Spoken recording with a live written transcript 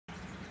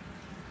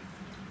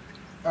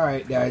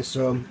Alright guys,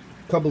 so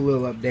a couple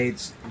little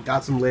updates.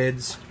 Got some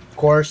lids. Of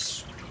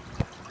course,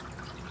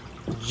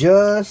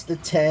 just a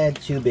tad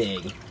too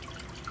big.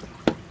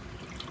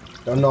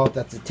 Don't know if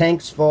that's the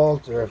tank's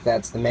fault or if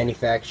that's the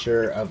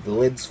manufacturer of the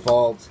lid's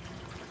fault,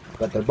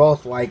 but they're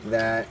both like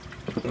that.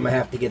 I'm gonna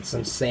have to get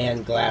some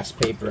sand glass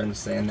paper and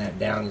sand that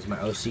down, as my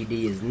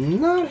OCD is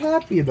not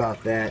happy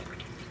about that.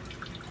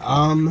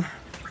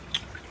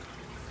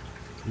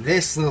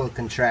 This little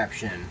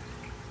contraption,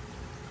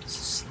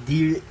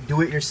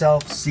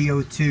 do-it-yourself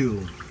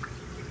CO2,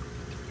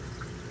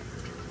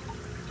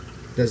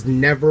 does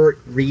never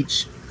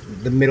reach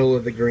the middle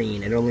of the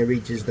green. It only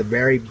reaches the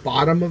very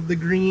bottom of the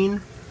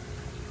green.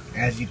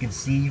 As you can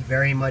see,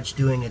 very much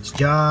doing its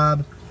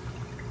job.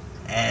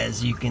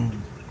 As you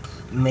can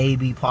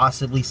maybe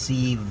possibly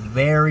see,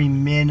 very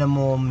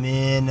minimal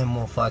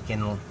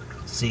fucking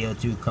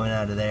CO2 coming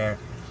out of there.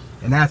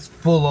 And that's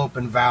full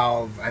open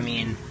valve. I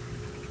mean,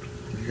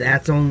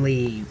 that's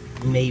only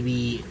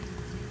maybe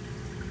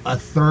a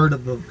third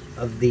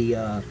of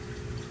the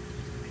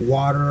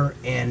water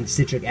and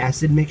citric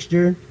acid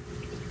mixture,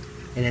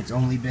 and it's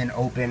only been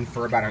open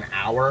for about an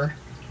hour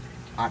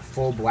at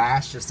full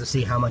blast just to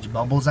see how much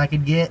bubbles I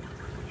could get,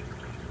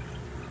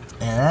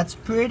 and that's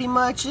pretty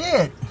much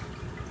it.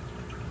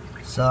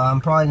 So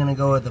I'm probably gonna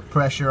go with a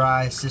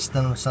pressurized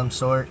system of some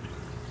sort,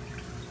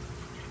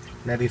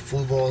 maybe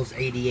Fluval's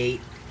 88,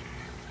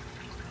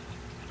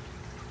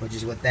 which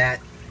is what that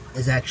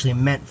is actually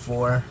meant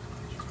for.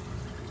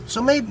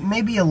 So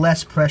maybe a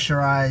less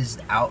pressurized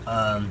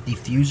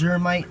diffuser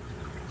might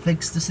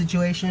fix the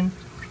situation,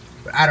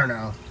 but I don't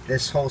know.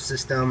 This whole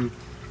system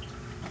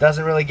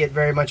doesn't really get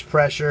very much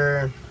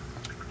pressure,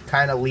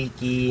 kind of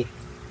leaky.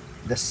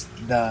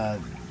 The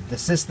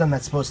system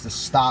that's supposed to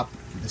stop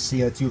the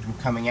CO2 from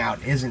coming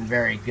out isn't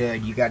very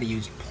good. You got to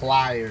use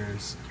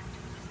pliers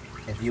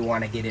if you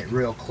want to get it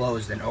real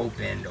closed and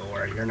opened,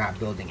 or you're not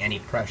building any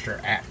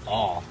pressure at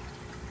all.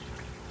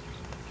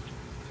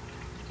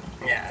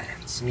 Yeah,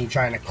 it's me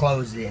trying to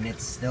close it and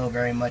it's still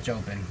very much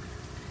open.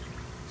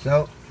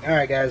 So,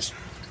 alright guys.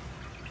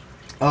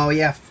 Oh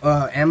yeah,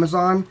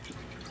 Amazon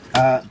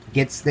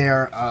gets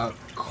their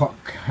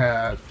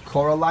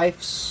Coral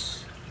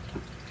Lifes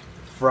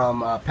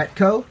from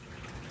Petco.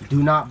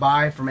 Do not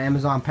buy from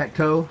Amazon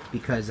Petco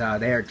because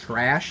they are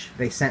trash.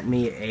 They sent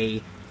me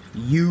a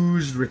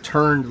used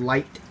returned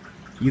light.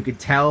 You could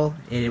tell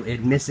it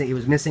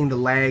was missing the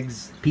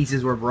legs,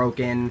 pieces were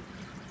broken,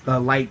 the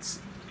lights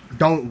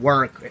don't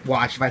work.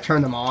 Watch, if I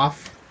turn them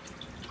off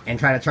and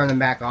try to turn them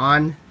back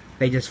on,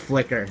 they just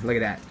flicker. Look at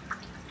that.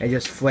 They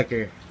just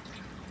flicker.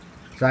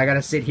 So I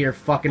gotta sit here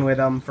fucking with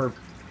them for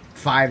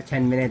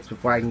 5-10 minutes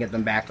before I can get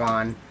them back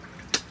on.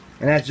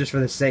 And that's just for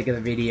the sake of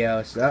the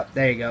video. So,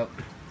 there you go.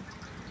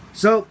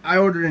 So, I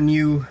ordered a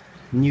new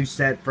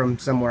set from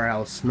somewhere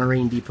else,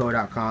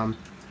 marinedepot.com.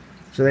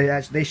 So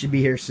they should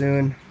be here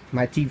soon.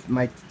 My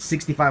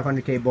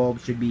 6500K bulb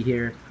should be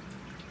here.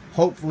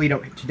 Hopefully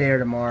today or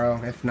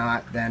tomorrow. If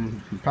not,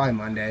 then probably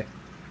Monday.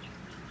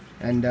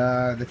 And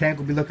the tank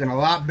will be looking a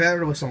lot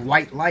better with some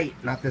white light,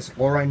 not this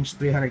orange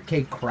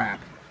 300K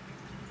crap.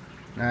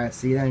 Alright,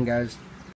 see you then, guys.